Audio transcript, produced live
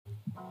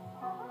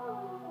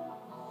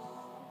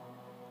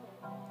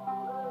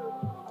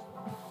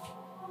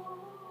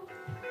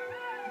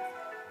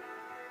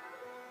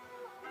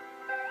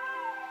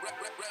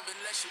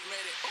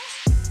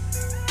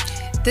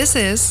This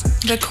is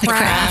the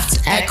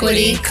Craft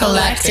Equity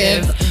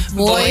Collective,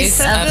 voice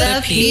of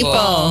the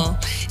people.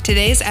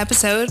 Today's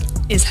episode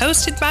is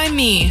hosted by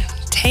me,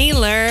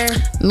 Taylor.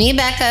 Me,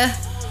 Becca.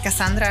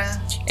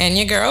 Cassandra. And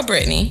your girl,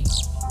 Brittany.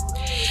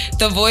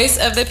 The Voice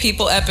of the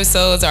People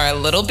episodes are a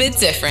little bit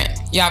different.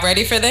 Y'all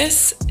ready for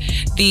this?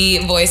 The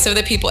Voice of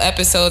the People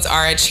episodes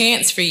are a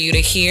chance for you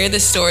to hear the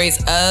stories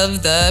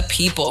of the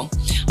people.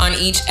 On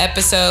each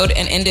episode,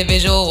 an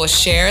individual will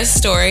share a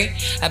story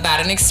about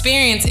an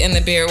experience in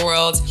the beer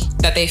world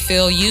that they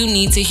feel you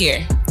need to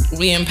hear.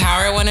 We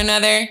empower one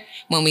another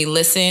when we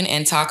listen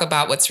and talk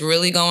about what's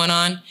really going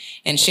on,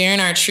 and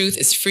sharing our truth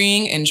is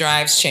freeing and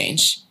drives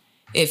change.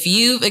 If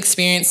you've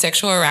experienced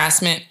sexual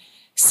harassment,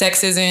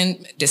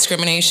 sexism,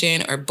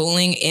 discrimination, or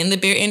bullying in the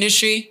beer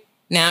industry,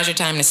 now's your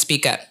time to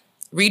speak up.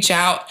 Reach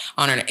out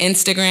on our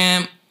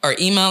Instagram or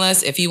email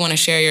us if you want to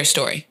share your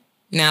story.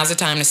 Now's the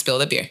time to spill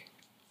the beer.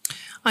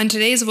 On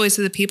today's Voice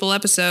of the People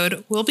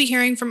episode, we'll be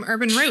hearing from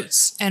Urban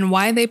Roots and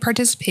why they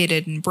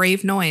participated in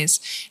Brave Noise,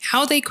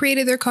 how they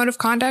created their code of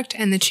conduct,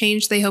 and the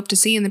change they hope to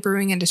see in the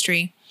brewing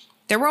industry.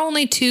 There were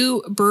only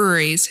 2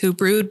 breweries who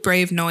brewed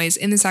Brave Noise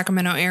in the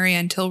Sacramento area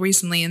until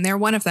recently, and they're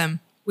one of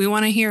them. We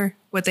want to hear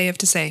what they have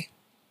to say.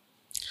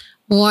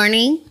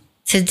 Warning.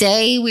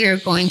 Today, we are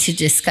going to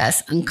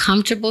discuss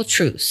uncomfortable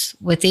truths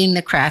within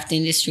the craft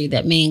industry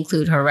that may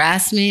include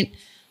harassment,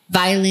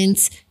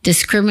 violence,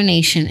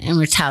 discrimination, and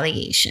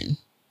retaliation.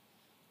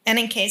 And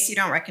in case you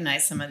don't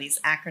recognize some of these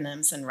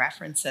acronyms and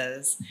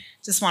references,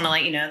 just want to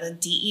let you know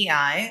that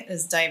DEI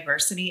is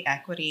Diversity,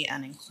 Equity,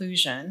 and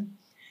Inclusion.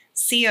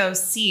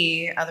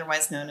 COC,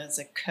 otherwise known as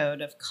a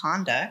Code of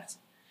Conduct.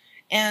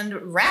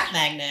 And Rat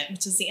Magnet,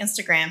 which is the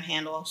Instagram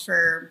handle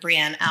for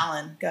Brianne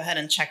Allen. Go ahead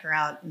and check her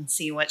out and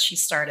see what she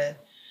started.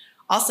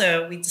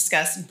 Also, we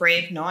discussed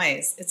Brave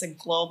Noise. It's a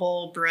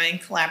global brewing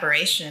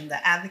collaboration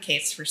that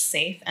advocates for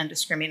safe and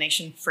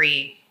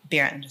discrimination-free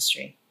beer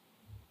industry.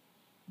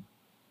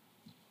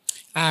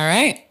 All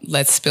right,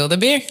 let's spill the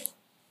beer.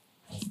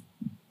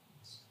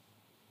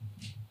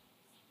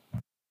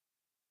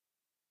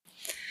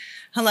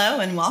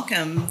 Hello and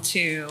welcome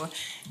to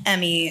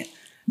Emmy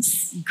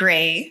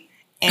Gray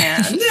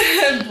and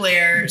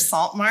Blair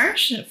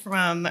Saltmarsh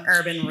from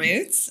Urban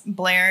Roots.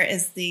 Blair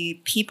is the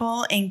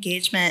People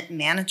Engagement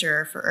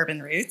Manager for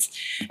Urban Roots,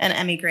 and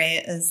Emmy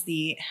Gray is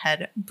the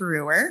head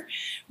brewer.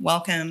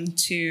 Welcome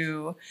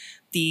to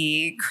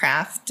the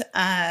Craft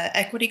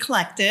Equity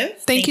Collective.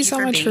 Thank you so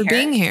much for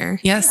being here.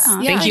 Yes,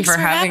 thank you for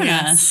having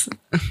us.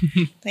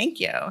 Thank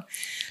you.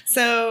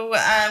 So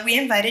we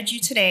invited you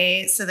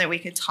today so that we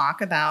could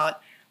talk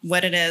about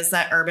what it is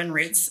that Urban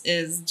Roots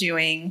is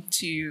doing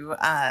to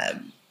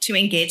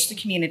engage the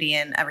community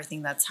in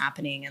everything that's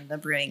happening in the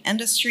brewing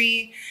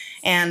industry.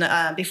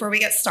 And before we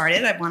get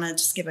started, I want to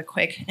just give a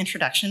quick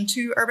introduction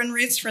to Urban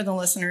Roots for the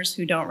listeners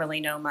who don't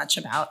really know much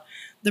about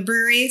the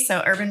brewery.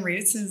 So Urban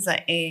Roots is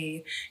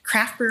a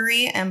craft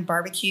brewery and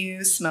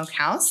barbecue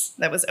smokehouse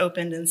that was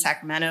opened in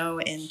Sacramento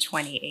in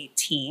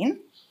 2018.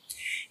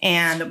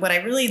 And what I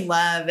really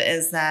love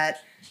is that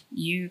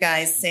you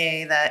guys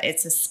say that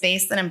it's a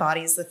space that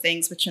embodies the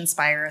things which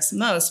inspire us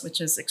most,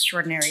 which is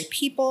extraordinary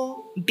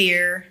people,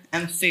 beer,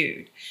 and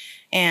food.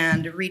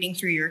 And reading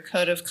through your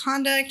code of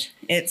conduct,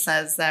 it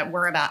says that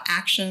we're about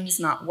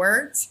actions, not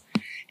words,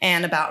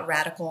 and about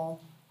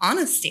radical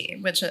honesty,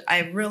 which I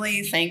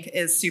really think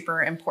is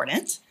super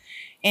important.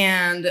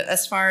 And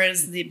as far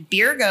as the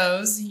beer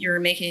goes,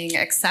 you're making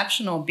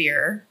exceptional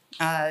beer.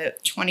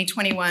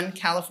 2021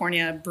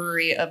 California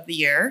Brewery of the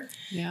Year,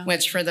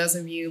 which for those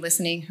of you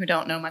listening who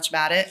don't know much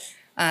about it,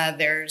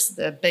 there's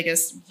the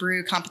biggest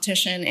brew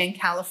competition in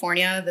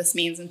California. This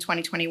means in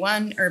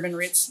 2021, Urban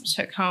Roots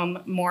took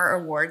home more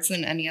awards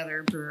than any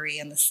other brewery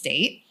in the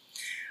state.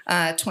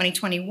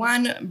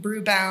 2021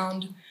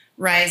 Brewbound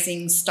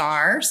Rising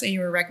Star. So you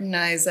were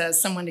recognized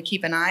as someone to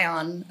keep an eye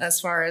on as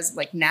far as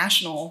like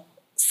national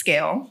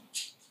scale.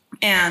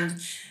 And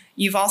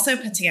you've also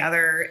put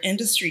together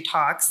industry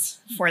talks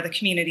for the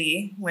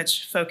community,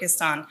 which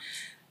focused on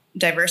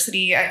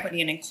diversity, equity,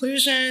 and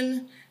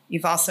inclusion.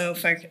 You've also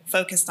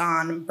focused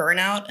on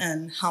burnout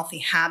and healthy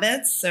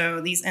habits.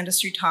 So these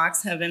industry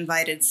talks have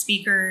invited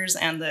speakers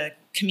and the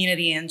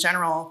community in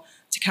general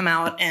to come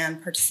out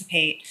and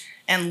participate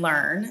and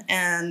learn.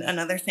 And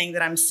another thing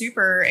that I'm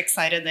super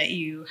excited that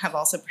you have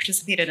also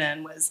participated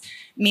in was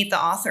Meet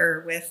the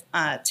Author with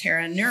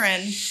Tara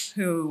Nurin,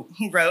 who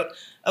wrote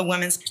A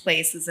Woman's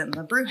Place is in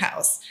the Brew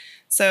House.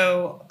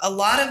 So a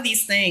lot of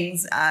these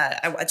things,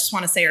 I just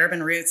want to say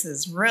Urban Roots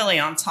is really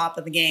on top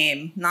of the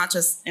game, not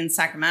just in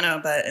Sacramento,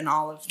 but in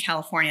all of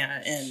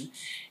California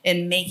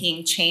in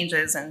making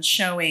changes and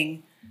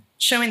showing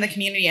the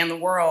community and the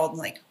world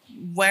like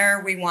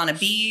where we want to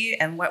be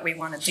and what we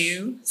want to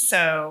do.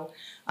 So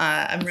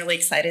I'm really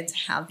excited to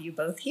have you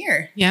both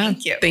here. Yeah,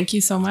 thank you. Thank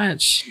you so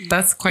much.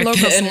 That's quite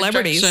Local the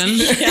celebrities.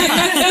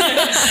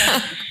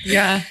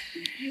 Yeah.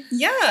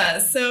 Yeah.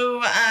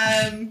 So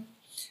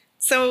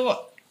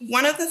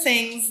one of the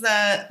things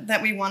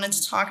that we wanted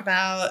to talk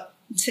about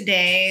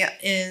today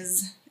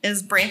is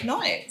Brave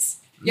Noise.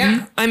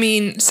 Yeah. I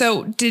mean,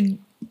 so did,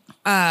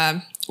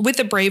 with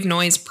the Brave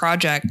Noise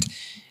project,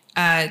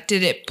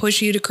 did it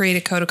push you to create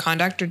a code of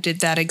conduct, or did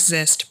that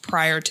exist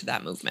prior to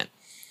that movement?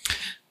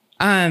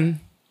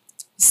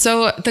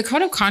 So the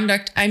code of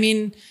conduct, I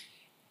mean,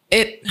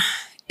 it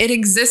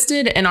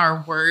existed in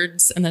our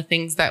words and the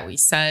things that we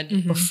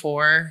said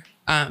before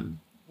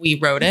we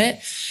wrote it.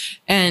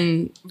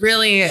 And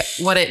really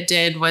what it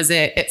did was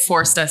it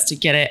forced us to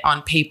get it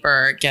on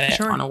paper, get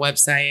it on a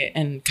website,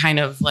 and kind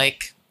of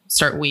like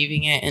start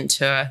weaving it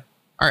into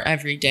our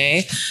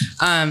everyday.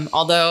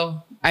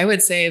 Although I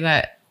would say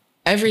that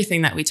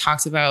everything that we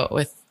talked about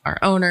with our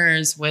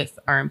owners, with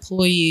our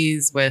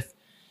employees, with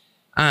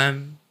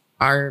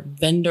our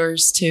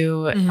vendors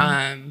too,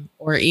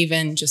 or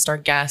even just our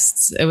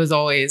guests, it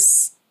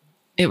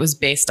was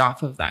based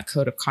off of that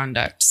code of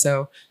conduct.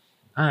 So,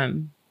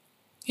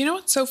 you know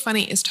what's so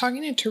funny is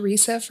talking to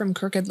Teresa from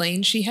Crooked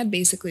Lane. She had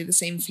basically the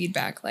same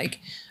feedback. Like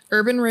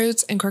Urban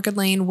Roots and Crooked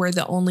Lane were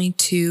the only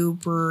two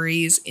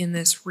breweries in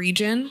this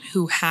region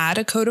who had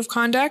a code of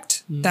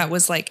conduct that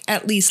was like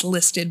at least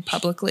listed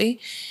publicly.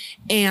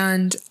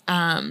 And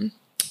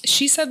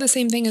she said the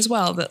same thing as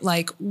well, that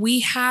like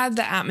we had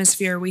the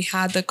atmosphere, we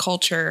had the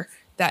culture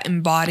that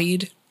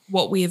embodied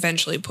what we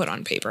eventually put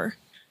on paper.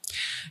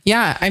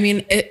 Yeah. I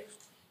mean,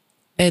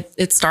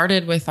 it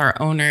started with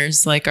our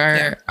owners, like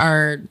our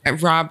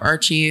Rob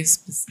Archie,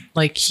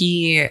 like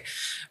he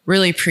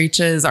really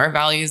preaches our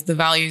values. The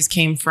values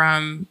came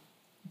from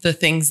the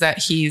things that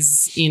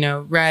he's,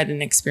 read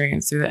and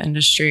experienced through the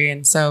industry.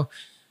 And so,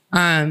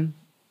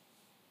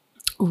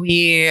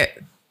 we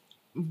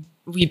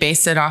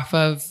based it off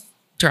of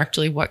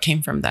directly what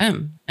came from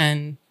them.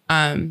 And,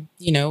 we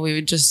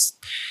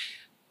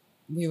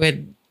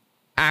would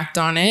act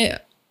on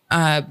it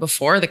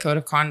before the code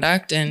of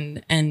conduct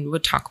and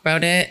would talk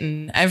about it.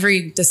 And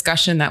every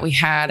discussion that we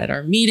had at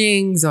our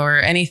meetings or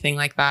anything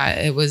like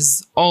that, it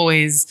was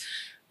always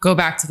go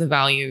back to the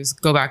values,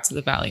 go back to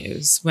the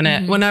values.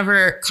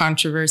 Whenever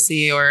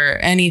controversy or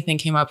anything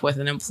came up with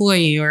an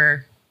employee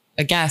or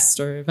a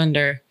guest or a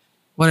vendor,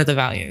 what are the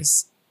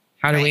values?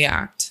 How do we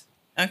act?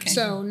 Okay.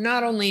 So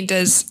not only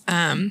does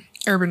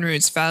Urban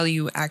Roots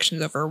value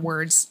actions over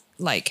words,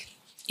 like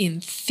in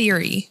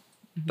theory,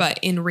 but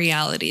in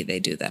reality, they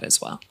do that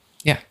as well.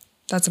 Yeah.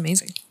 That's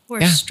amazing.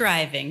 We're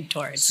striving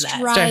towards that.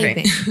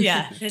 Striving.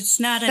 Yeah. It's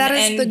not an That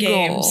is the end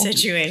game goal.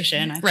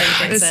 situation. I Right.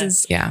 think This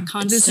it's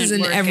is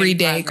an work in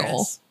everyday progress.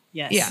 goal.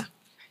 Yes. Yeah.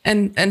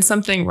 And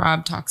something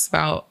Rob talks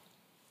about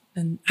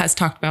and has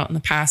talked about in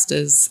the past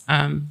is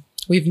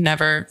we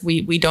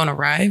don't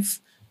arrive,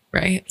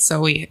 right?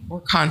 So we're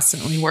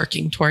constantly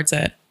working towards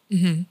it.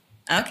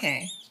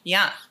 Okay.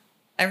 Yeah.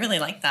 I really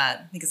like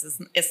that because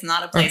it's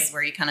not a place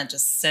where you kind of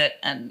just sit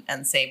and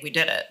say, we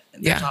did it.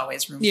 There's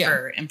always room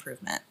for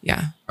improvement.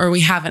 Yeah. Or we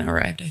haven't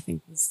arrived, I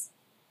think is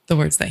the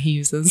words that he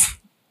uses.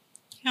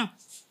 Yeah.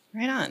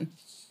 Right on.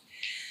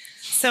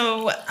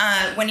 So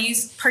when you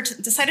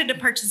decided to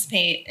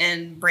participate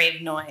in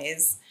Brave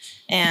Noise,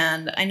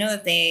 and I know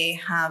that they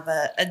have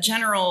a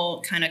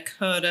general kind of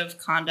code of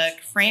conduct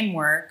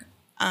framework,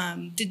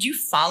 did you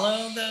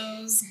follow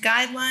those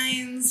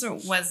guidelines, or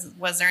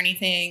was there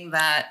anything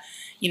that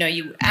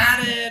you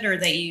added or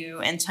that you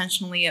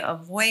intentionally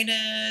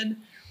avoided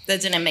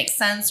that didn't make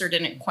sense or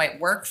didn't quite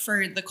work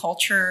for the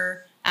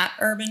culture at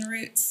Urban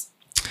Roots?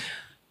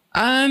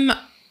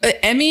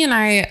 Emmy and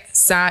I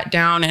sat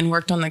down and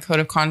worked on the code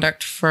of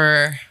conduct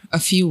for a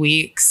few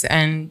weeks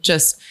and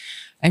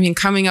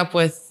coming up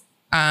with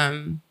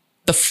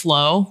the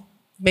flow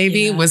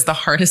was the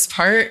hardest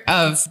part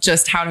of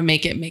just how to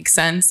make it make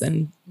sense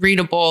and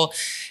readable.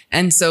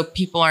 And so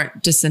people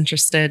aren't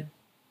disinterested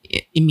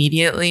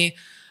immediately.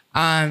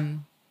 Right.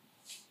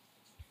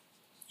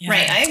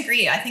 I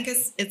agree. I think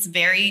it's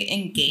very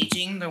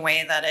engaging the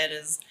way that it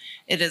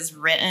is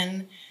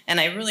written. And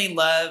I really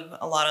love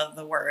a lot of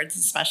the words,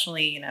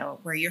 especially,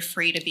 where you're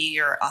free to be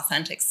your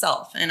authentic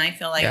self. And I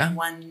feel like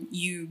when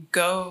you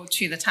go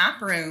to the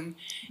tap room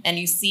and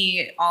you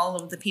see all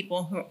of the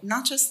people who,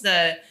 not just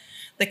the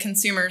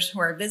consumers who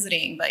are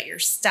visiting, but your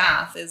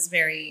staff is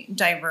very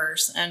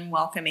diverse and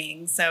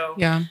welcoming. So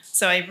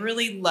I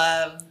really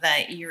love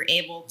that you're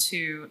able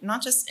to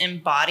not just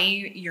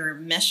embody your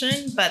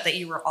mission, but that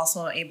you were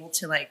also able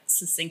to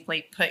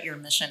succinctly put your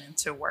mission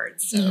into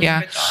words. So good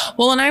job.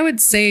 Well, and I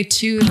would say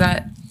too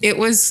that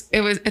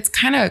it's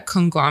kind of a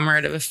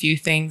conglomerate of a few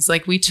things.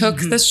 Like we took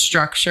the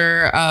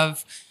structure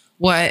of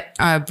what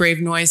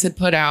Brave Noise had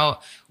put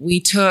out. We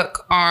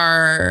took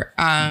our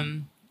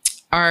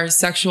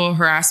sexual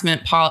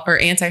harassment or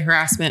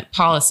anti-harassment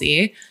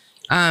policy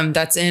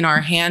that's in our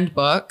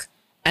handbook.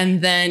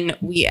 And then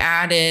we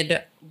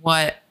added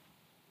what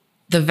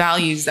the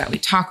values that we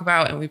talk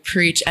about and we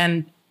preach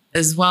and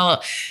as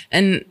well.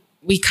 And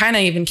we kind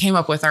of even came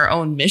up with our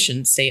own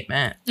mission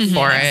statement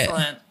for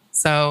Excellent. it.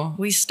 So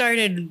we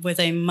started with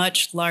a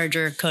much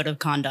larger code of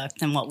conduct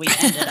than what we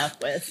ended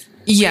up with.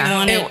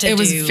 It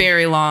was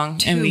very long.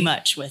 Too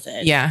much with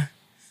it. Yeah.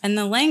 And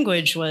the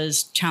language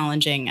was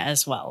challenging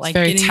as well. Like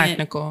very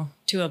technical.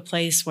 To a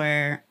place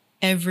where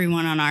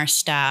everyone on our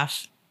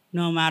staff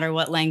no matter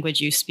what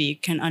language you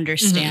speak, can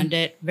understand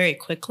it very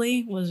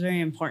quickly was very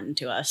important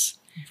to us.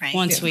 Right.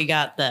 Once we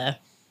got the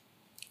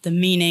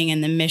meaning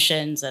and the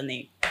missions and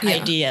the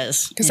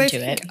ideas Because into I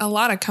think it. a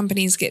lot of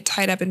companies get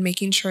tied up in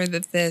making sure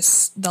that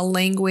the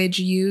language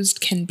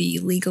used can be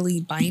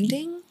legally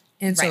binding.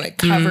 And so Right. it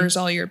covers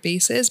all your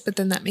bases, but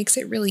then that makes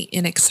it really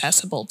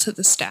inaccessible to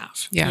the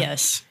staff. Yeah.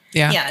 Yes.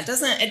 Yeah. Yeah,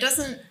 it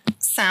doesn't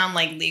sound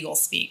like legal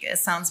speak. It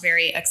sounds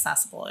very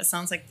accessible. It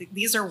sounds like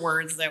these are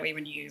words that we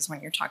would use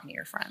when you're talking to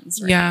your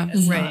friends. Right? Yeah.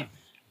 It's not- Right.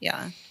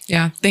 yeah.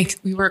 Yeah, thanks.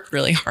 We worked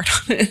really hard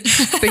on it.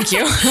 Thank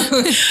you.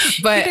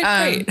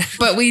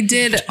 But we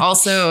did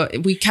also,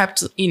 we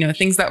kept,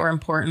 things that were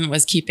important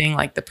was keeping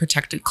like the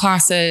protected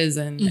classes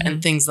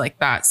and things like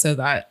that, so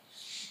that,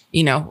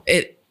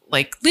 it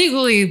like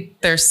legally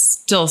there's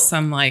still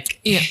some like,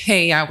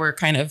 hey, yeah, we're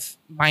kind of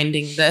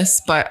minding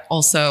this, but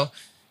also,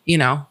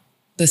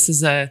 this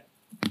is a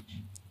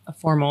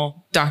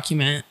formal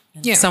document,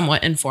 and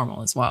somewhat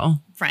informal as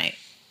well. Right.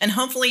 And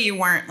hopefully you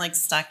weren't like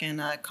stuck in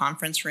a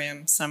conference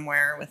room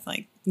somewhere with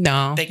like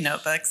No. big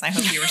notebooks. I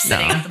hope you were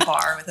sitting at the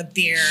bar with a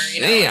beer.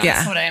 Yeah.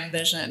 That's what I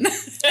envision.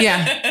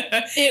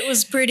 Yeah. It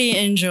was pretty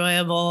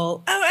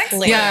enjoyable. Oh,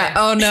 excellent. Yeah.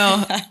 Oh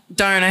no.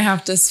 Darn, I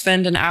have to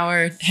spend an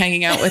hour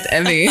hanging out with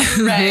Emmy.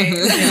 Right.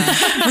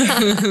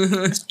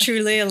 It's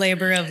truly a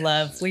labor of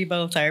love. We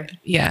both are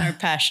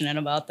passionate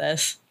about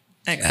this.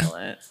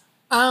 Excellent.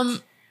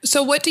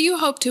 So what do you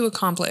hope to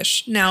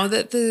accomplish now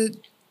that the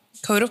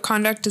Code of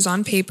Conduct is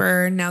on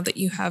paper, now that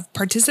you have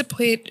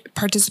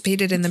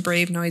participated in the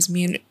Brave Noise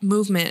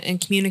movement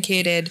and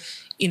communicated,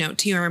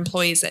 to your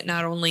employees that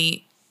not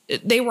only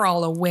they were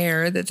all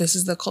aware that this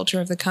is the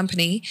culture of the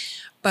company,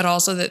 but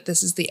also that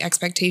this is the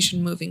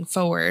expectation moving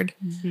forward.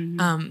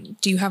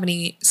 Do you have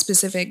any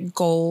specific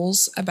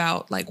goals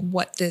about like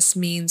what this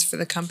means for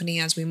the company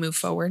as we move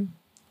forward?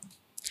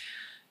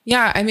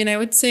 Yeah. I mean, I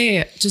would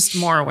say just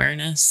more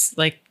awareness,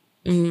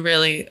 and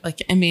really, like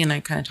Emmy and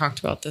I kind of talked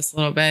about this a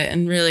little bit,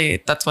 and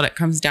really that's what it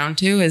comes down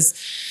to is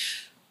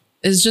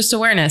just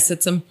awareness.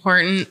 It's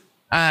important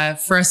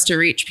for us to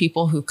reach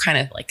people who kind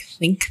of like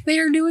think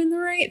they're doing the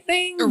right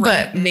thing,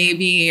 but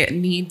maybe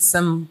need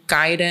some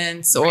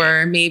guidance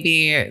or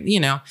maybe,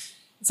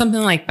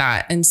 something like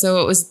that. And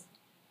so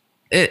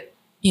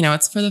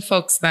it's for the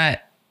folks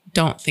that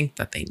don't think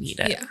that they need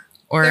it. Yeah.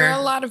 Or there are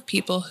a lot of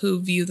people who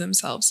view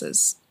themselves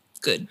as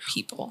good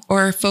people.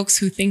 Or folks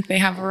who think they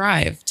have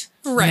arrived.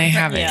 Right. They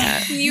haven't Yeah.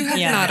 yet. You have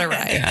not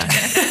arrived.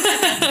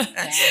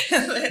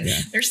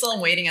 They're still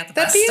waiting at the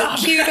That'd bus be stop.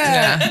 a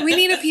cute. We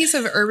need a piece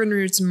of Urban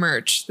Roots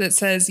merch that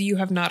says "You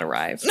have not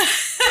arrived."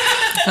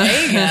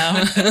 There you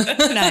go.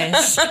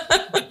 Nice.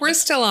 We're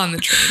still on the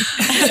train.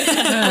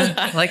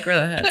 I like where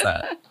the head's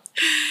at.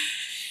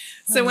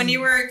 So when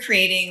you were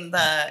creating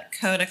the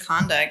Code of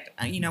Conduct,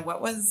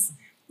 what was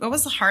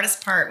the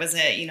hardest part? Was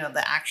it,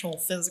 the actual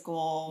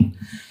physical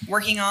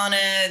working on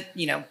it,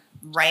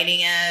 writing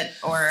it,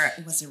 or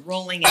was it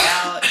rolling it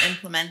out,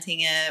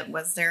 implementing it?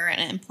 Was there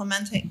an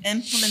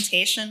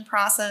implementation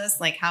process?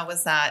 Like, how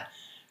was that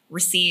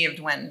received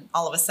when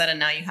all of a sudden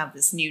now you have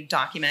this new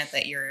document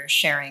that you're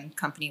sharing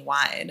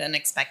company-wide and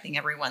expecting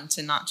everyone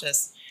to not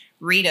just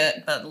read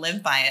it, but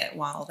live by it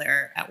while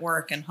they're at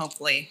work and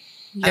hopefully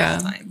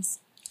at all times?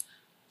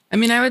 I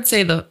mean, I would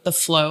say the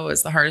flow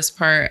is the hardest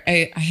part.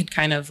 I had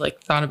kind of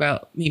like thought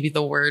about maybe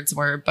the words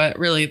were, but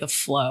really the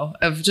flow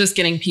of just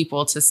getting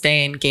people to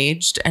stay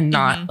engaged and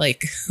not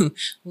like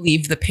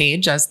leave the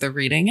page as they're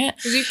reading it.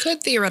 Because you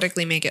could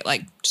theoretically make it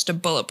like just a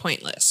bullet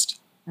point list.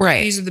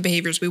 Right. These are the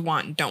behaviors we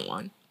want and don't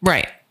want.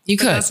 Right. You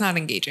But could. that's not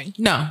engaging.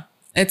 No,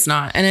 it's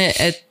not. And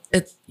it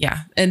yeah.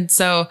 And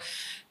so,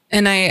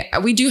 and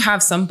we do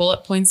have some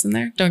bullet points in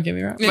there. Don't get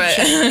me wrong. But,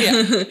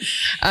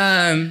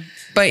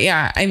 but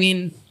yeah, I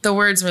mean, the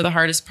words were the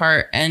hardest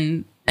part.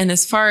 And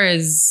as far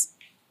as,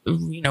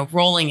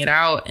 rolling it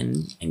out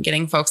and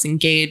getting folks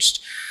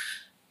engaged,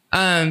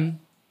 I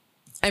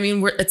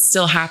mean, it's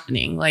still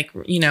happening. Like,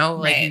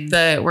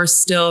 we're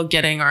still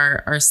getting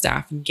our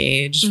staff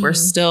engaged. We're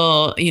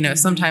still,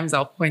 sometimes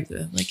I'll point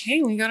to like,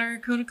 hey, we got our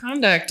code of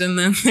conduct. And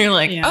then they're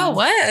like, oh,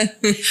 what?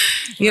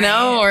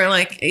 Or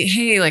like,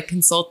 hey, like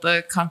consult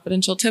the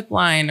confidential tip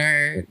line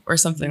or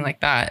something like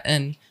that.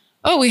 And,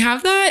 oh, we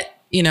have that,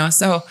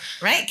 so.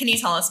 Right. Can you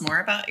tell us more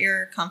about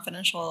your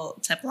confidential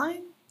tip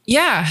line?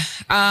 Yeah.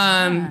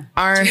 Do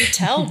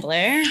tell,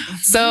 Blair.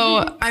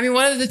 So, I mean,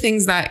 one of the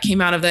things that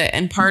came out of it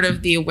and part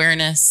of the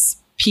awareness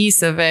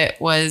piece of it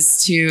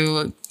was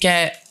to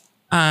get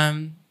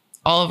all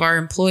of our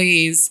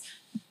employees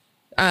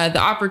the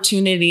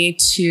opportunity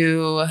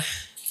to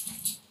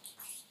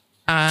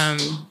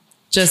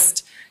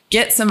just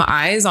get some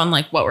eyes on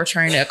like what we're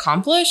trying to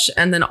accomplish,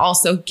 and then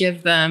also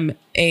give them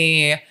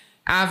a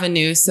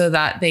avenue so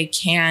that they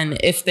can,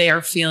 if they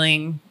are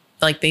feeling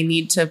like they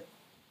need to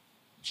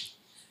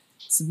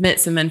submit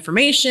some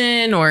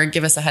information or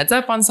give us a heads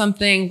up on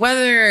something,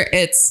 whether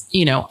it's,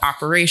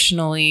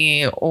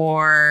 operationally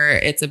or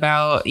it's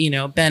about,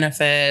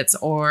 benefits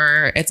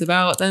or it's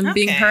about them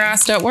being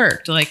harassed at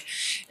work. Like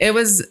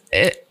that's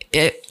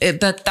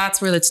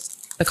where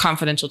the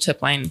confidential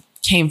tip line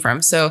came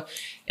from. So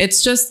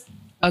it's just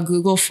a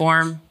Google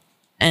form,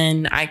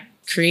 and I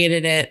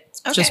created it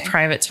just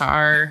private to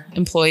our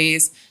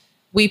employees.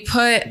 We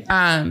put,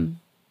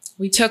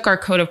 we took our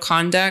code of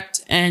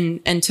conduct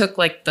and took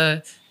like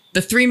the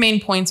 3 main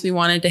points we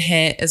wanted to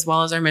hit, as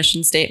well as our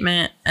mission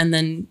statement. And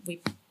then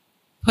we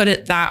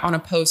put that on a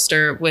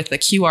poster with a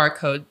QR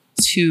code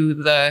to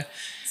the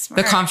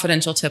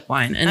confidential tip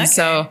line. And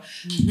so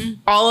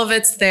all of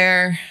it's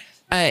there.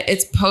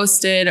 It's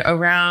posted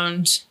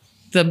around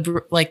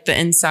the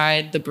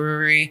inside the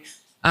brewery.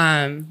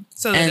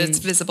 So that it's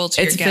visible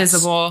to your guests. It's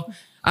visible.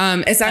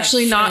 It's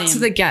actually not to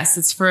the guests.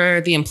 It's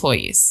for the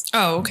employees.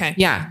 Oh, okay.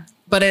 Yeah.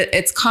 But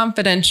it's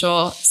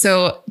confidential.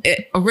 So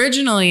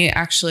originally,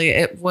 actually,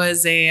 it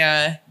was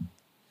a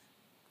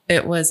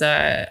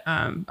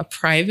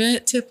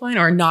private tip line,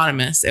 or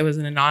anonymous. It was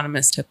an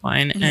anonymous tip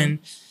line.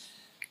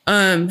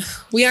 And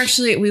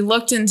we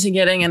looked into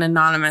getting an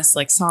anonymous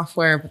like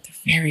software, but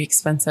they're very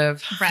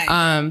expensive.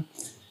 Right.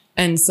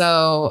 And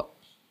so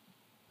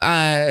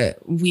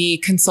we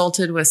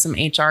consulted with some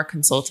HR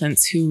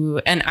consultants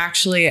and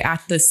actually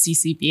at the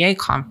CCBA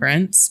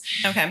conference,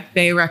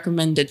 they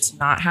recommended to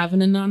not have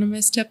an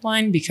anonymous tip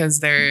line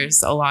because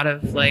there's a lot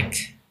of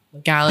like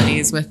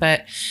legalities with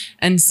it.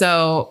 And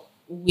so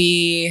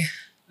we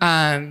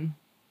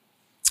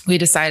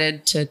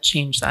decided to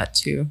change that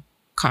to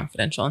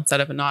confidential instead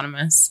of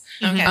anonymous.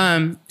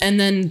 And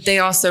then they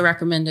also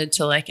recommended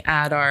to like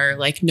add our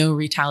like no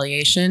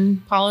retaliation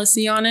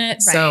policy on it.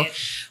 Right. So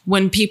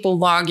when people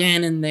log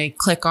in and they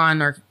click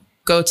on or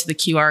go to the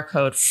QR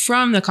code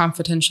from the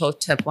confidential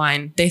tip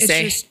line, they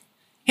say,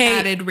 hey,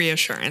 added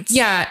reassurance.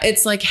 Yeah.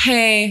 It's like,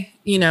 hey,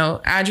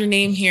 add your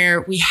name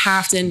here. We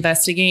have to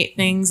investigate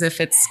things if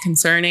it's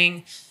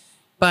concerning,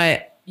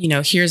 but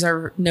here's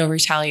our no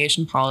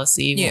retaliation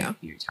policy.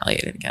 Won't be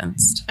retaliated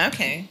against.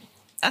 Okay.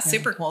 That's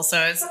super cool.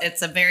 So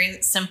it's a very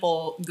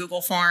simple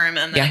Google form,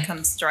 and then it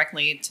comes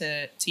directly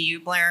to you,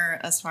 Blair,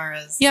 as far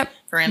as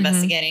for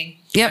investigating.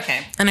 Yep.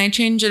 Okay. And I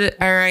change it,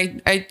 or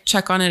I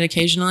check on it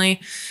occasionally.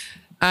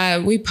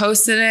 We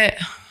posted it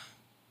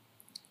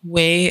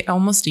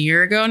almost a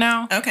year ago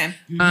now. Okay.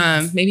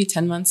 Maybe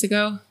 10 months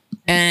ago,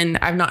 and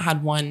I've not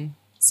had one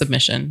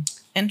submission.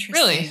 Interesting.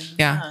 Really?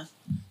 Yeah.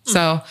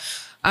 So,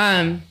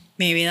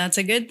 maybe that's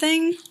a good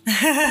thing.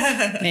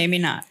 Maybe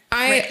not.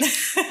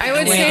 I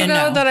would say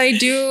though that I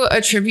do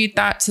attribute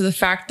that to the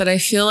fact that I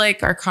feel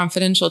like our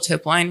confidential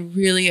tip line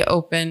really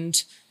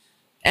opened,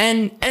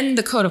 and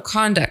the code of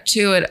conduct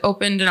too. It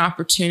opened an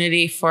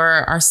opportunity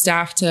for our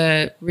staff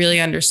to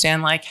really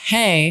understand, like,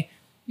 hey,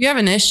 you have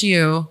an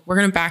issue, we're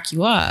going to back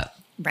you up.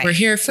 Right. We're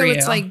here for you. So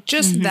it's like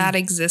just that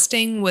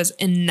existing was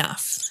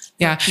enough.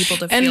 For people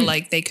to feel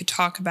like they could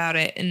talk about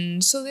it,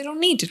 and so they don't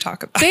need to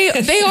talk about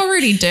it. They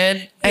already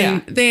did,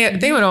 and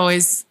they would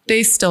always,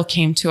 they still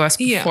came to us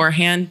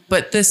beforehand,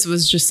 but this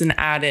was just an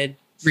added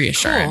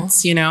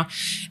reassurance,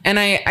 And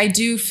I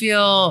do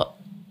feel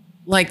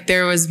like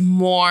there was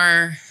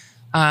more.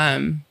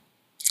 I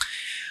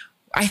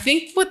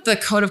think what the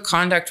code of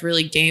conduct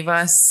really gave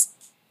us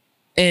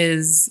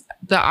is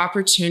the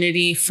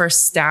opportunity for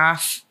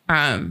staff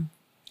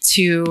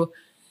to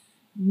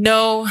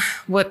know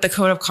what the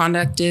code of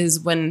conduct is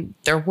when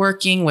they're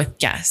working with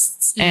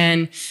guests,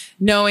 and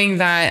knowing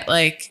that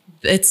like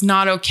it's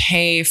not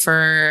okay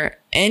for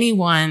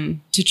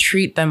anyone to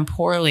treat them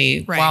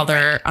poorly while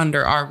they're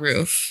under our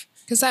roof.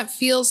 Because that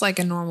feels like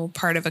a normal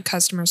part of a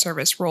customer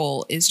service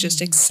role, is just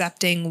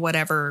accepting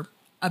whatever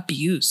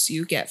abuse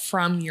you get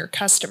from your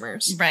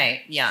customers.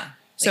 Right. Yeah. Like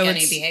so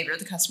any behavior,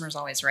 the customer's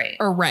always right.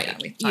 Or right. Yeah,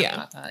 we've talked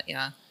about that.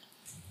 Yeah.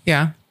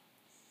 Yeah.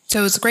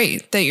 So it's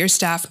great that your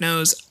staff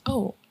knows,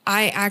 oh,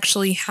 I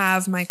actually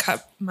have my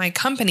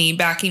company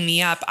backing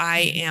me up.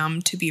 I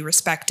am to be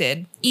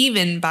respected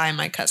even by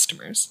my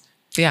customers.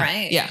 Yeah.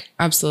 Right. Yeah.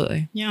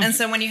 Absolutely. Yeah. And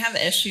so when you have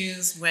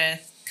issues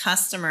with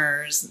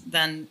customers,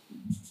 then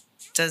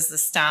does the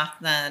staff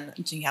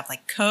do you have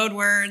like code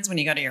words when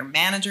you go to your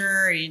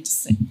manager, or you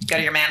just go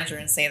to your manager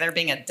and say they're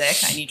being a dick,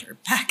 I need your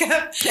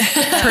backup?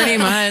 Pretty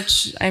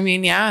much. I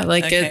mean, yeah,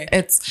 like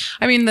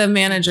the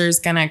manager's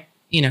gonna,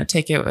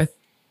 take it with,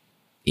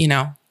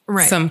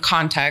 some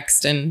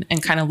context and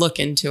kind of look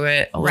into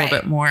it a little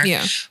bit more.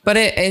 Yeah. But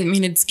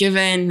it's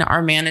given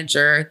our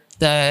manager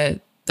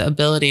the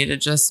ability to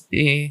just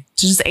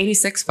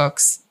 86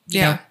 folks,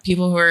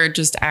 people who are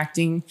just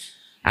acting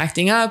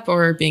up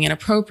or being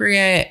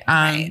inappropriate.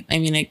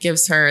 It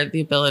gives her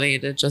the ability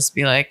to just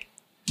be like,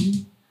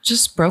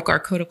 just broke our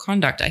code of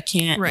conduct. I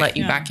can't let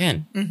you back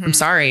in. Mm-hmm. I'm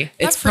sorry.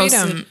 That it's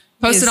posted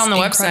on the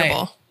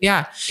website.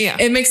 Yeah. Yeah.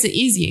 It makes it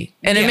easy.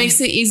 And it makes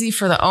it easy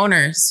for the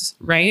owners,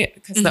 right?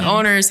 Because the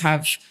owners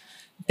if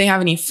they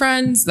have any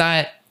friends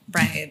that,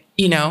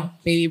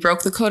 maybe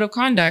broke the code of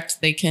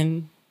conduct, they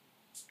can,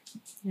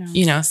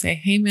 say,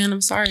 hey man,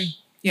 I'm sorry.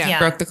 Yeah.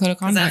 Broke the code of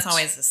conduct. That's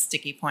always a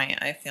sticky point,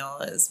 I feel,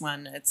 is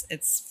when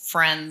it's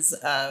friends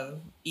of,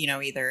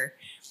 either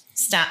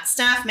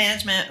staff,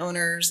 management,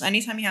 owners,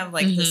 anytime you have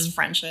like this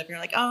friendship, you're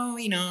like, oh,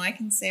 I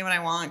can say what I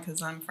want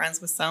because I'm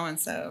friends with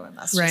so-and-so. And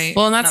that's right.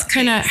 Well, and that's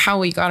kind of how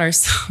we got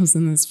ourselves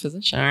in this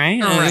position,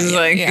 right?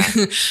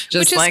 Just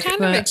which is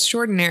kind of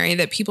extraordinary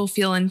that people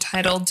feel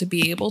entitled to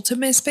be able to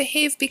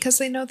misbehave because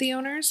they know the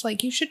owners.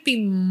 Like, you should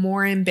be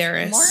more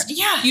embarrassed.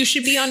 You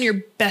should be on your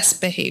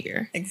best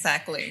behavior.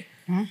 Exactly.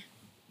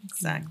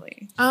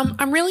 Exactly.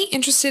 I'm really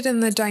interested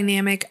in the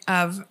dynamic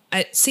of,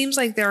 it seems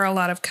like there are a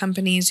lot of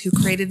companies who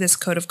created this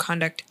code of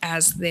conduct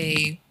as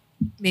they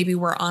maybe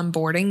were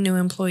onboarding new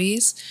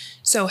employees.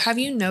 So have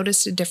you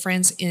noticed a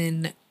difference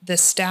in the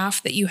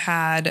staff that you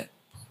had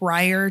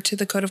prior to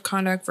the code of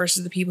conduct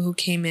versus the people who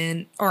came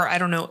in? Or I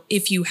don't know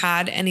if you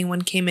had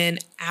anyone came in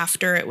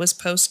after it was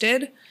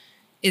posted.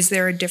 Is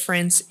there a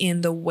difference in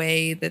the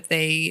way that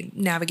they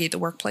navigate the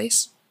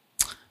workplace?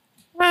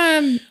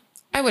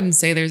 I wouldn't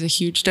say there's a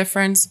huge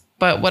difference,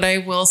 but what I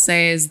will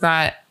say is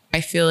that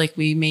I feel like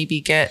we maybe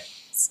get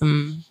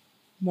some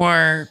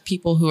more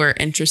people who are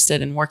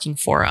interested in working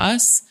for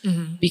us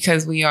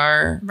because we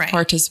are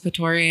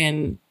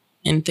participatory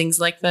in things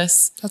like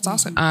this. That's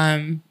awesome.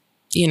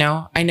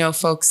 I know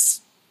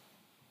folks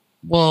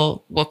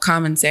will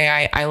come and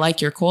say, I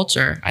like your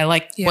culture. I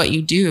like what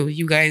you do.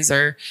 You guys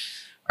are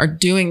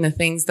doing the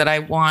things that I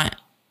want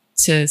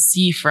to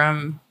see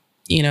from,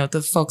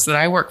 the folks that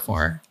I work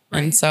for.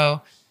 Right. And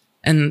so,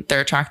 and they're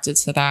attracted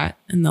to that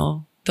and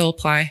they'll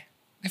apply.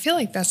 I feel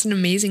like that's an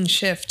amazing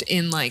shift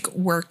in like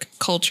work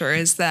culture,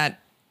 is that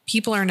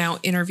people are now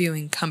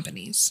interviewing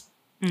companies,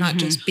 not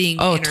just being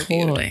interviewed.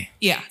 Totally.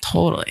 Yeah.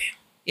 Totally.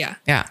 Yeah.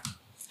 Yeah.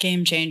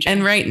 Game changer.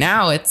 And right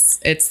now it's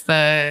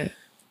their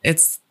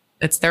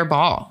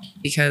ball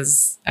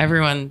because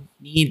everyone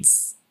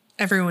needs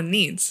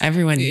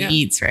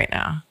right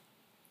now.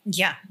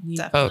 Yeah,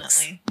 definitely.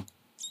 Folks.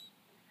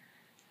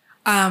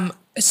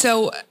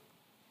 So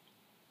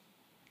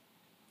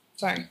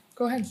sorry,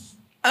 go ahead.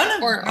 Oh,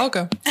 no. Or I'll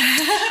go.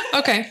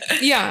 Okay.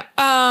 Yeah.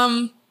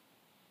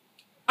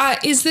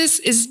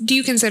 Do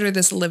you consider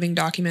this a living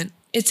document?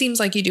 It seems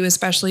like you do,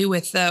 especially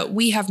with the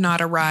 "we have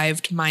not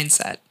arrived"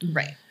 mindset.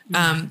 Right.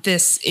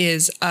 This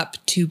is up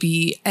to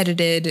be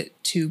edited,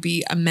 to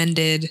be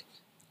amended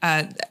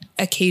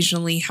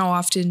occasionally. How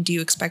often do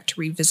you expect to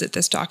revisit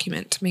this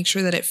document to make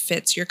sure that it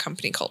fits your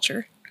company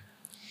culture?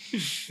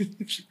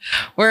 It's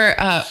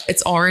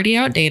already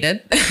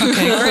outdated.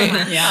 Okay, great.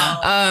 Yeah.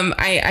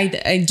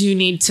 I do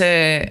need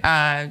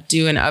to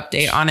do an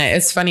update on it.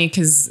 It's funny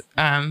because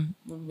when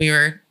we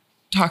were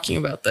talking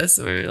about this,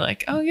 we were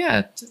like, oh yeah,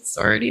 it's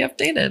already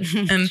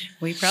updated. And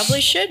we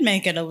probably should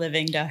make it a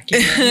living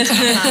document.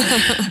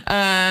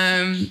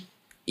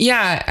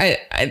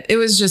 It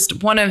was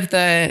just one of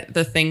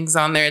the things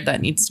on there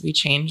that needs to be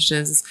changed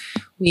is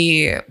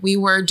we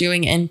were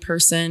doing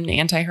in-person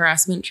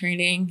anti-harassment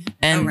training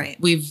and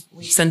we've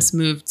since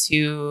moved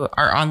to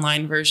our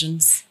online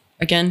versions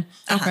again.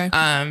 Okay.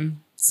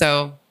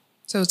 So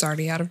it's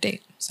already out of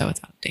date. So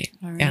it's out of date.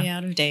 Already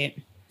out of date.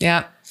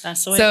 Yeah.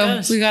 That's the way it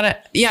goes. We gotta,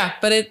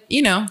 but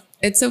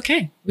it's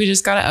okay. We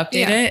just gotta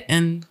update it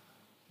and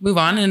move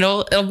on, and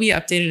it'll be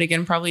updated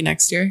again probably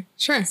next year.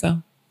 Sure.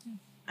 So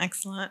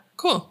excellent.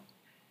 Cool.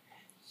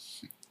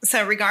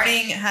 So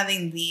regarding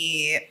having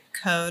the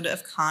code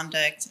of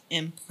conduct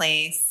in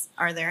place,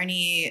 are there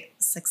any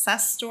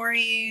success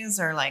stories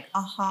or like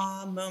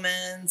aha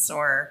moments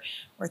or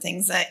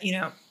things that,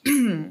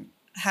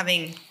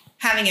 having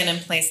it in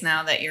place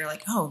now that you're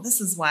like, oh,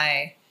 this is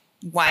why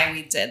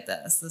we did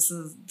this. This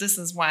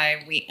is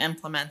why we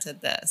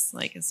implemented this.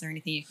 Like, is there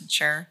anything you could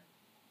share?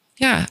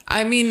 Yeah.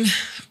 I mean,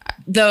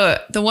 the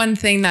one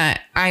thing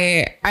that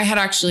I had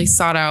actually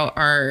sought out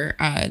our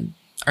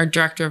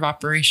director of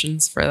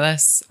operations for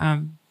this.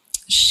 I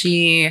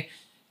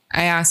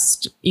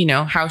asked,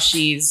 how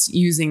she's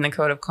using the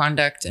code of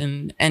conduct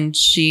and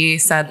she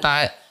said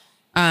that,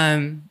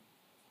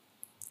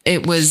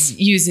 it was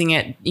using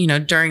it,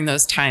 during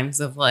those times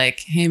of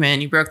like, hey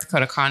man, you broke the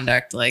code of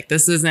conduct. Like,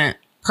 this isn't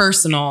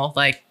personal.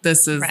 Like,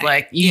 this is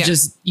like,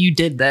 you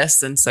did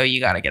this. And so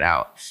you got to get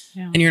out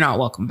and you're not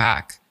welcome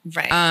back.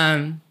 Right.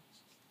 I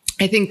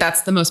think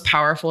that's the most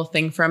powerful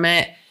thing from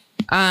it.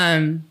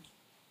 Having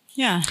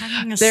a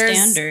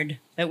standard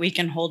that we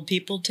can hold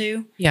people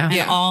to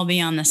and all be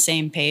on the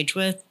same page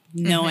with,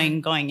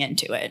 knowing going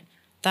into it.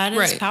 That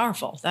is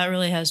powerful. That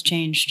really has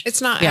changed.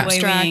 It's not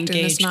abstract and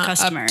it's not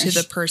customers. Up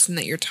to the person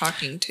that you're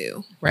talking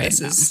to. Right.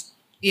 This is,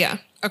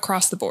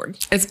 across the board.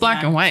 It's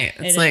black and white.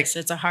 It's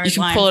it's a hard you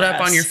can pull it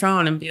up on your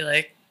phone and be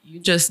like, you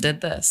just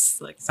did this.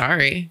 Like,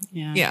 sorry.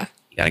 Yeah.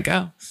 You got to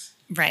go.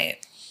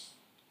 Right.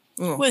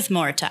 Ooh. With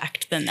more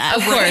tact than that.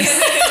 Of course.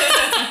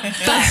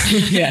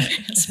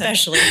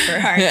 Especially for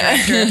our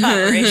director of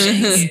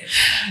operations.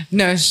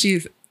 No,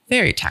 she's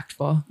very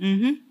tactful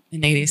in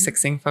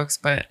 86ing folks,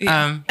 but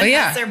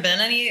has there been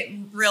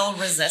any real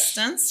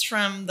resistance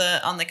from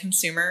on the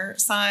consumer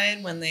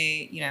side when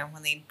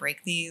they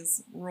break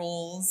these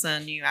rules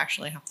and you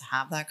actually have to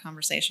have that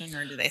conversation,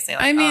 or do they say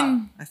like,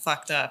 I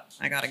fucked up,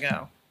 I gotta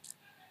go?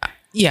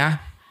 Yeah,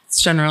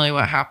 it's generally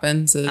what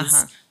happens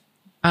is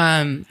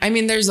I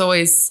mean, there's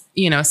always,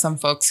 some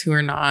folks who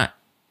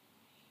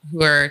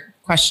are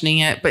questioning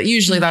it, but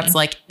usually that's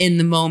like in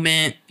the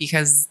moment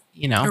because,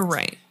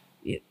 right.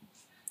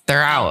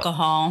 They're out.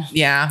 Alcohol.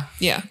 Yeah.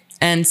 Yeah.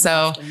 And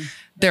so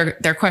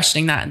they're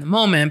questioning that in the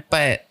moment,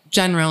 but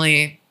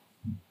generally,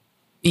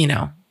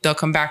 they'll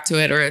come back to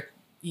it, or,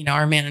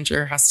 our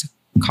manager has to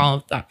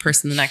call that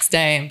person the next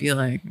day and be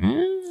like,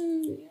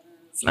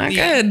 it's not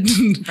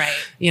good. Right.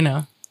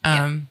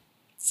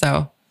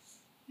 So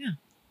yeah.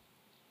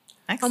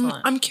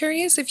 Excellent. I'm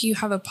curious if you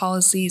have a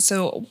policy.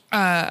 So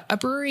a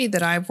brewery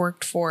that I've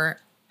worked for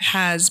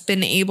has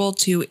been able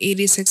to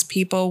 86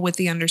 people with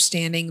the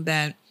understanding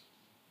that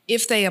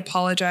if they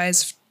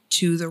apologize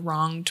to the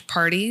wronged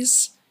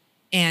parties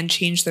and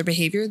change their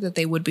behavior, that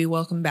they would be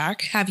welcome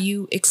back. Have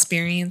you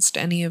experienced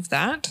any of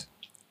that?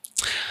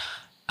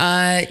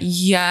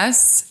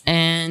 Yes.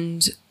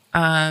 And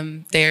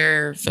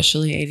they're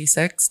officially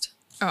 86th.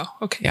 Oh,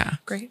 okay. Yeah.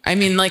 Great. I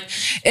mean,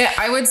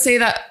 I would say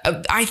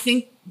that I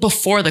think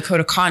before the code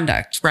of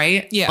conduct,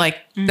 right? Yeah.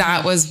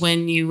 That was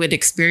when you would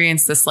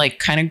experience this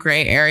kind of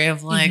gray area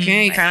of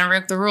hey, you kind of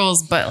ripped the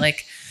rules. But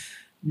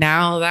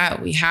now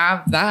that we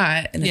have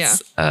that and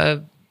it's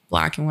a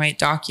black and white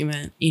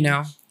document,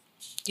 Yeah.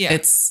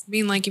 It's, I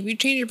mean, if you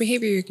change your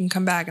behavior, you can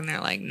come back, and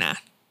they're like, nah.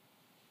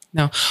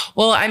 No.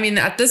 Well, I mean,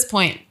 at this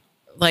point,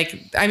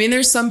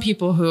 there's some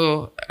people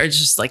who are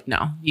just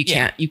no, you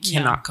can't, you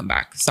cannot come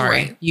back. Sorry.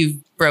 Right. You've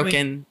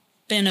broken.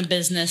 Been a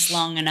business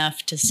long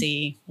enough to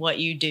see what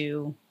you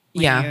do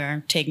when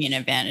you're taking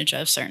advantage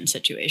of certain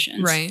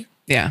situations. Right.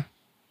 Yeah.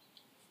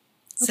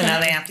 So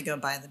now they have to go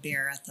buy the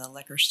beer at the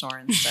liquor store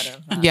instead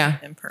of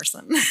in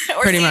person.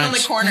 Or pretty stand much on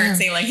the corner and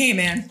say hey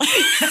man,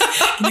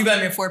 can you buy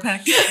me a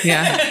 4-pack?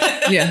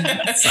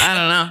 Yeah. So, I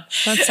don't know.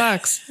 That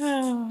sucks.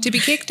 To be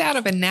kicked out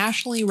of a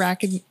nationally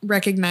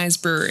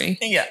recognized brewery.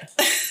 Yeah.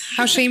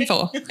 How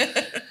shameful.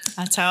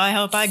 That's how I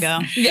hope I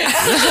go. Yeah.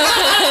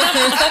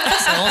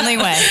 It's the only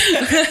way.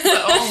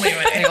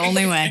 The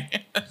only way.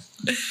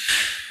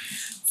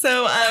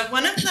 So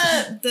one of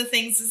the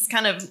things is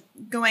kind of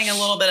going a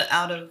little bit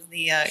out of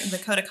the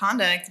code of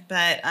conduct,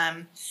 but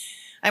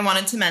I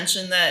wanted to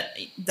mention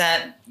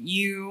that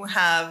you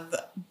have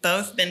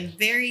both been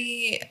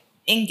very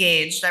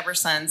engaged ever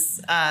since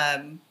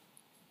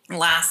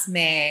last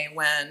May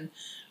when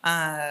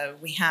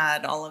we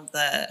had all of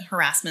the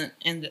harassment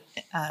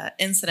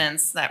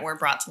incidents that were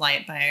brought to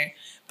light by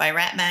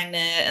Rat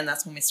Magnet, and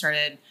that's when we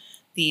started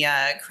the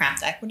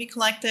Craft Equity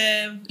Collective.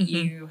 Mm-hmm.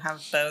 You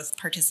have both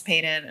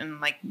participated in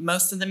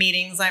most of the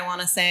meetings, I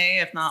want to say,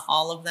 if not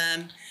all of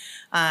them.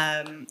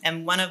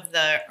 And one of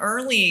the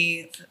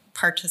early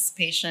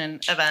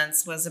participation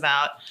events was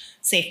about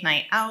Safe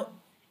Night Out.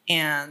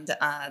 And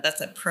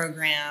that's a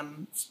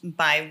program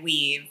by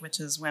WEAVE, which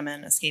is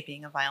Women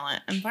Escaping a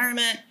Violent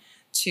Environment,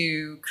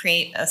 to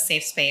create a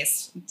safe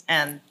space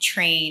and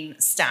train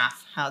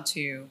staff how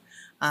to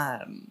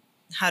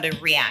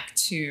react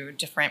to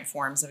different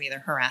forms of either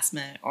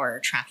harassment or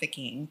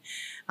trafficking.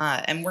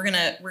 And we're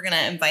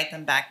gonna invite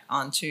them back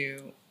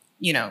onto,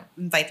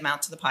 invite them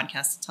out to the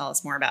podcast to tell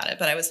us more about it.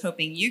 But I was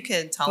hoping you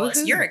could tell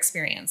us your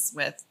experience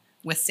with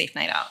Safe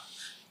Night Out.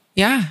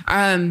 Yeah.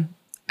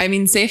 I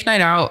mean, Safe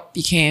Night Out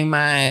became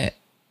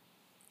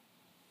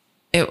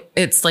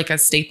it's like a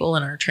staple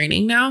in our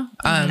training now.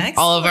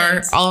 All of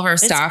our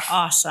staff, it's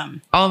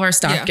awesome. All of our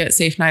staff get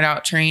Safe Night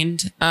Out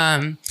trained.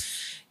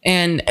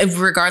 And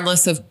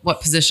regardless of what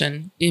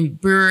position, in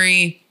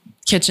brewery,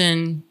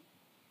 kitchen,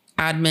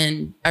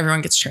 admin,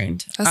 everyone gets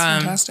trained. That's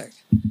fantastic.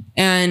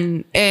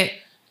 And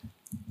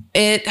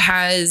it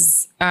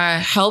has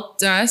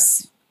helped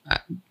us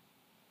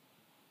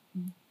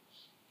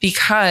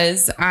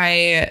because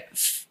I've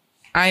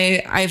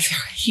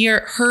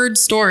heard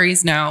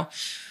stories now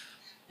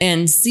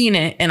and seen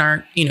it in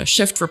our,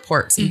 shift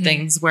reports and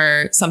things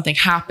where something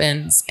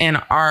happens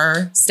and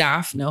our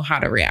staff know how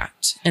to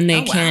react and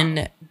they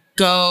can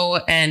go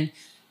and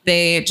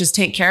they just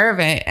take care of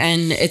it.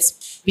 And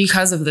it's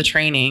because of the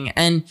training.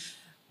 And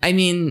I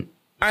mean,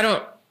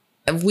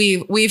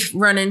 we've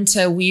run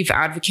into WEAVE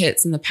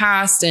advocates in the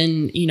past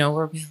and,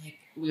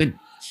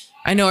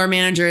 I know our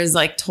manager has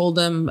told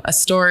them a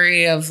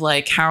story of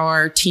how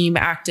our team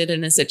acted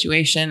in a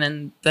situation.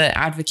 And the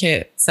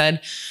advocate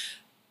said,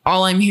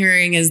 all I'm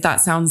hearing is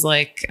that sounds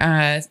like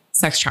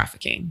sex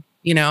trafficking,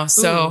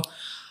 So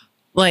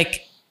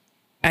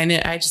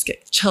I just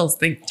get chills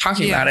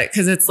talking about it.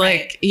 Cause it's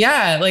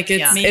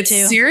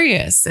it's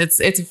serious.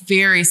 It's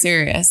very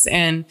serious.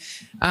 And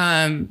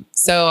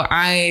so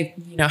I,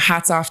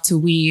 hats off to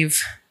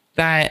WEAVE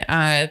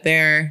that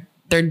they're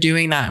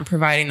doing that and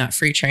providing that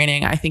free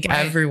training. I think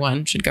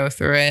everyone should go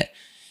through it.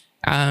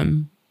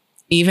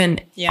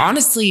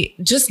 Honestly,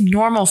 just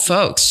normal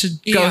folks should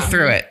go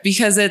through it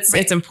because it's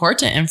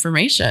important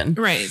information.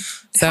 Right.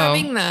 So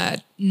having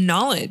that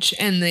knowledge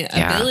and the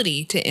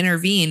ability to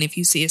intervene if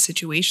you see a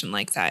situation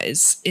like that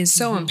is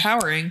so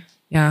empowering.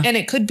 Yeah. And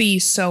it could be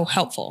so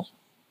helpful.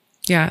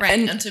 Yeah. Right.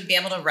 And to be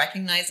able to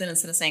recognize it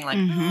instead of saying like,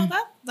 oh,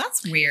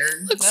 that's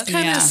weird. Looks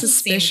kind of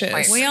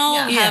suspicious. We all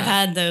have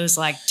had those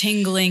like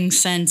tingling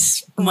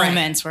sense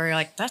moments where you're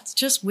like, that's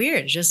just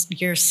weird. Just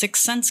your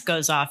sixth sense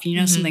goes off. You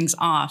know, something's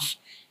off.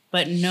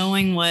 But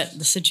knowing what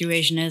the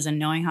situation is and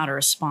knowing how to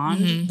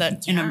respond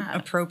that in an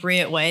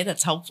appropriate way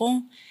that's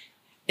helpful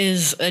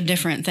is a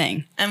different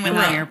thing. And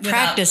when you're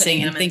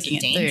practicing and thinking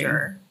it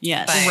through.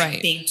 Yes. By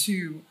being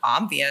too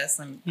obvious.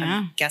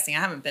 I'm guessing I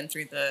haven't been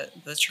through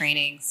the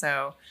training,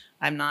 so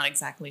I'm not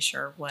exactly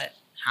sure what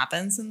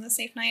happens in the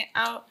Safe Night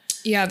Out.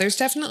 Yeah, there's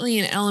definitely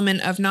an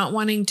element of not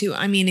wanting to.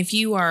 I mean, if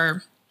you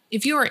are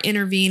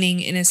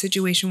intervening in a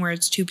situation where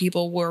it's two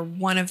people where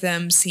one of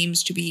them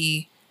seems to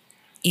be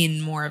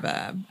in more of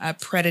a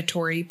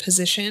predatory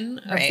position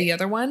of the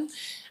other one,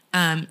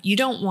 you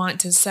don't want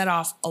to set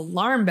off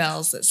alarm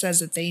bells that says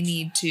that they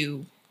need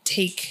to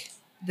take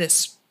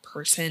this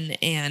person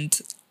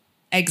and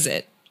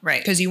exit.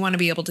 Right. Because you want to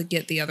be able to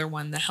get the other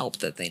one the help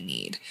that they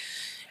need.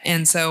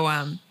 And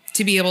so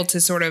to be able to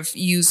sort of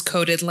use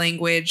coded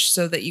language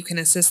so that you can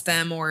assist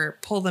them or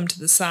pull them to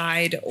the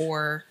side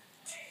or.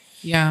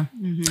 Yeah.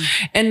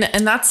 And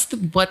that's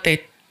what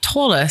they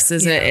told us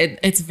is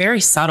it's very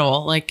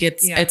subtle. Like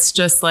it's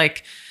just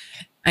like,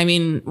 I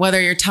mean,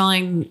 whether you're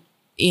telling,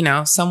 you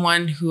know,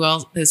 someone who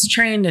else is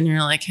trained and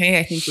you're like, hey,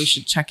 I think we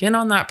should check in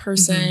on that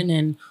person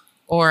and,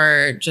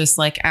 or just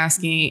like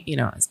asking, you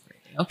know, is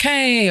everything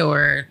okay?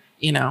 Or,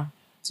 you know,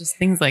 just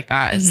things like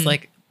that. It's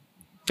like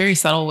very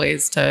subtle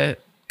ways to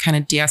kind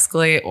of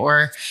de-escalate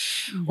or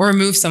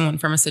remove someone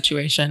from a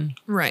situation.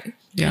 Right.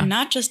 Yeah. And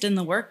not just in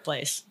the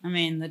workplace. I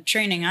mean, the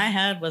training I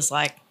had was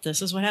like,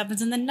 this is what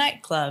happens in the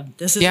nightclub.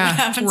 This is what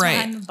happens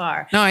behind the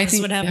bar. No, this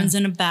is what happens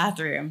in a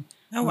bathroom.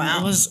 Oh,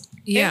 wow.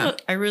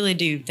 I really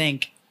do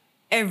think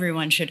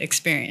everyone should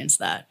experience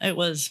that. It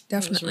was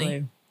definitely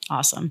really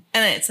awesome.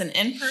 And it's an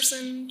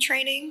in-person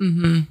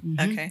training?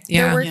 Okay.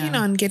 Yeah. They're working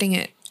on getting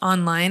it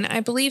online,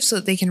 I believe, so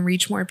that they can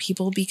reach more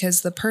people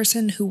because the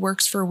person who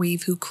works for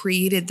Weave who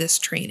created this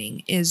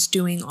training is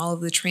doing all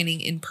of the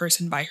training in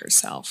person by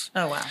herself.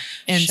 Oh, wow.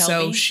 And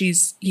Shelby? So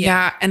she's,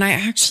 and I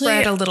actually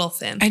spread a little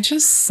thin. I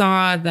just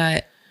saw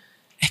that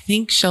I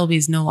think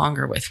Shelby's no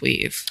longer with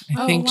Weave.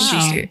 I think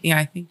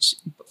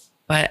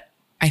but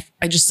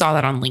I just saw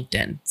that on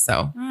LinkedIn.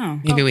 So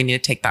maybe we need to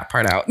take that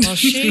part out. Well,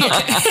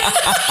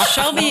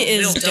 Shelby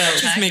is dope.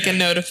 Just make a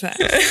note of that.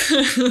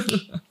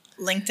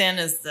 LinkedIn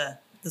is the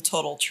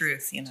total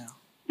truth, you know.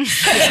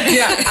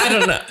 I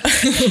don't know.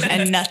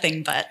 And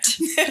nothing but.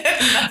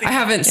 I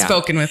haven't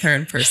spoken with her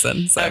in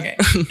person. So. Okay.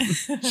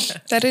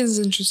 That is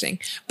interesting.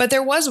 But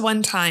there was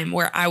one time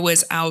where I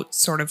was out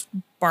sort of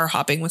bar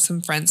hopping with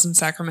some friends in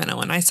Sacramento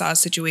and I saw a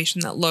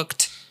situation that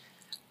looked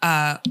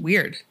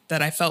weird,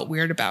 that I felt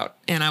weird about.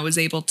 And I was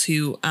able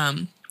to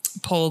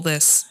pull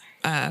this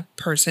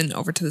person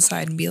over to the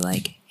side and be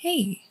like,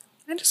 hey,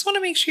 I just want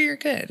to make sure you're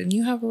good and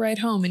you have a ride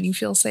home and you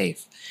feel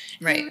safe.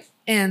 Right.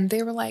 And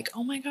they were like,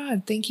 oh my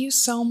God, thank you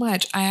so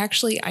much. I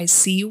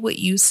see what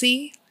you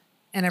see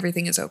and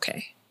everything is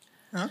okay.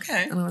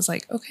 Okay. And I was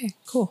like, okay,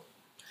 cool.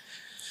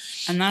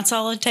 And that's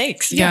all it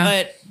takes. Yeah.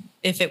 But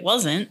if it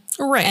wasn't,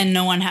 and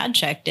no one had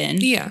checked in,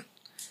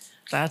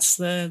 that's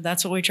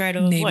what we try to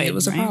avoid. Maybe it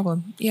was a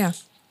problem. Yeah.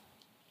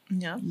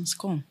 Yeah. That's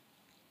cool.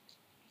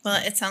 Well,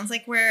 it sounds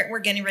like we're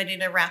getting ready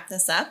to wrap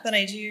this up, but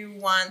I do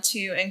want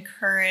to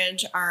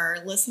encourage our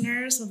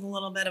listeners with a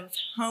little bit of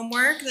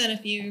homework that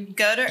if you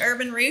go to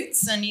Urban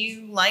Roots and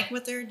you like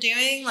what they're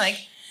doing,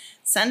 like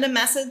send a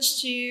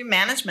message to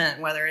management,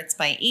 whether it's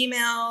by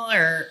email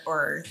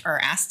or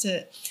ask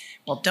to.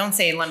 Well, don't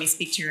say, let me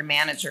speak to your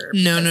manager.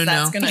 No.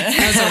 That's a red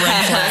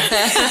flag.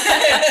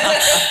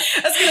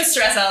 That's going to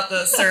stress out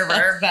the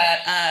server.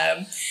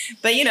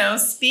 But you know,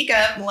 speak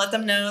up and let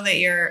them know that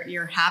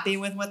you're happy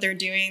with what they're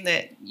doing,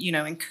 that, you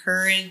know,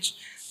 encourage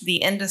the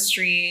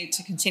industry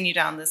to continue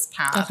down this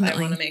path. Definitely.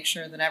 I want to make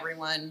sure that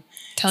everyone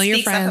tell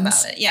your friends up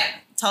about it. Yeah.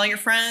 Tell your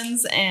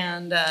friends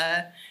and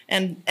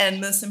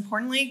most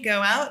importantly,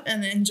 go out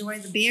and enjoy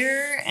the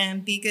beer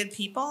and be good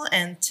people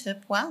and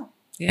tip well.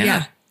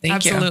 Yeah.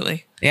 Thank you.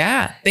 Absolutely.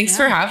 Yeah. Thanks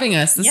for having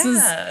us.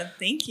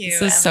 Thank you.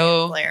 This is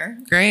so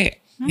great.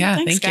 Oh, yeah.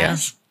 Thanks, thank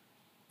guys. you.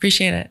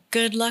 Appreciate it.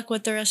 Good luck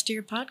with the rest of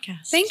your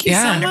podcast. Thank you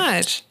so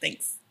much.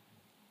 Thanks.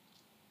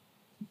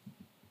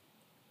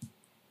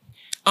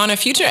 On a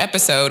future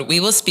episode, we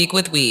will speak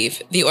with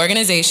Weave, the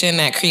organization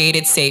that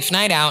created Safe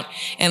Night Out,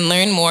 and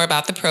learn more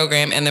about the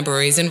program and the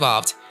breweries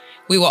involved.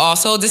 We will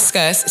also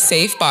discuss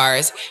Safe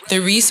Bars, the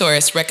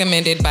resource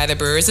recommended by the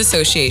Brewers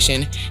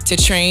Association to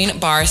train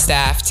bar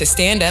staff to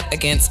stand up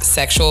against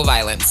sexual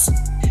violence.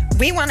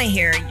 We want to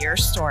hear your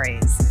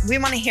stories. We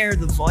want to hear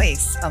the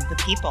voice of the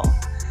people.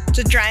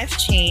 To drive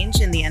change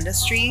in the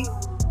industry,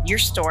 your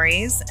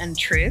stories and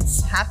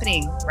truths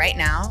happening right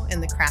now in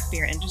the craft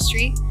beer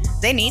industry,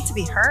 they need to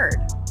be heard.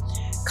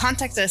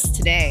 Contact us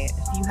today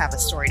if you have a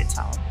story to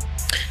tell.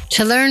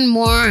 To learn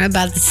more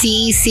about the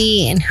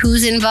CEC and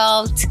who's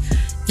involved,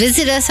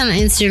 visit us on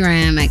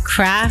Instagram at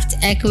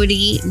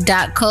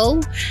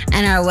craftequity.co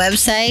and our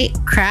website,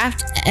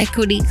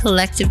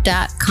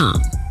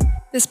 craftequitycollective.com.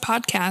 This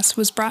podcast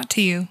was brought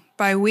to you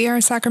by We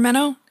Are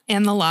Sacramento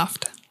and The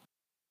Loft.